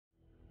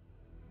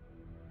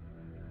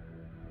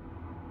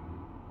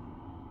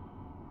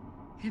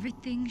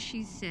Everything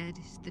she said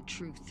is the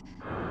truth.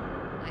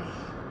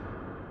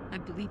 I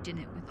believed in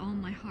it with all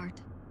my heart.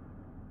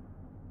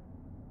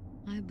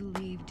 I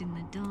believed in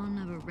the dawn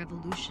of a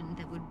revolution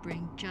that would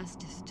bring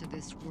justice to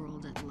this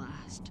world at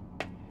last.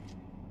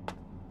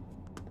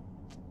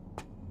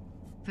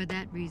 For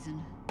that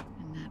reason,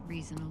 and that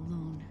reason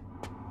alone,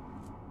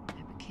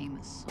 I became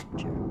a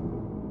soldier.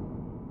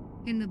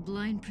 In the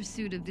blind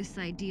pursuit of this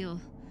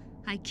ideal,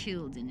 I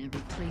killed in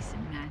every place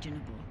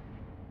imaginable.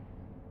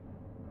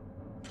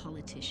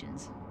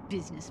 Politicians,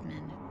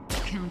 businessmen,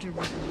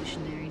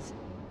 counter-revolutionaries,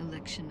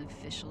 election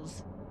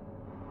officials.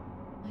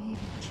 I even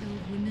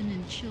killed women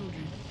and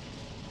children.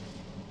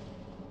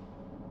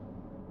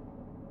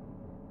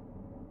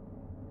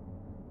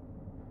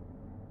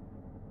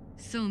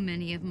 So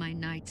many of my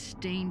nights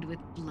stained with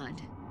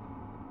blood.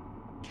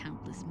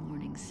 Countless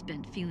mornings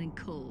spent feeling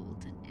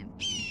cold and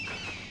empty.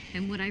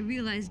 And what I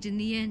realized in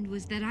the end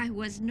was that I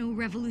was no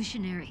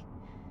revolutionary.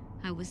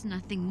 I was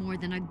nothing more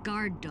than a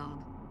guard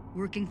dog,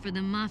 working for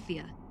the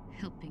mafia,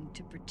 helping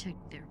to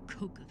protect their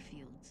coca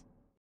fields.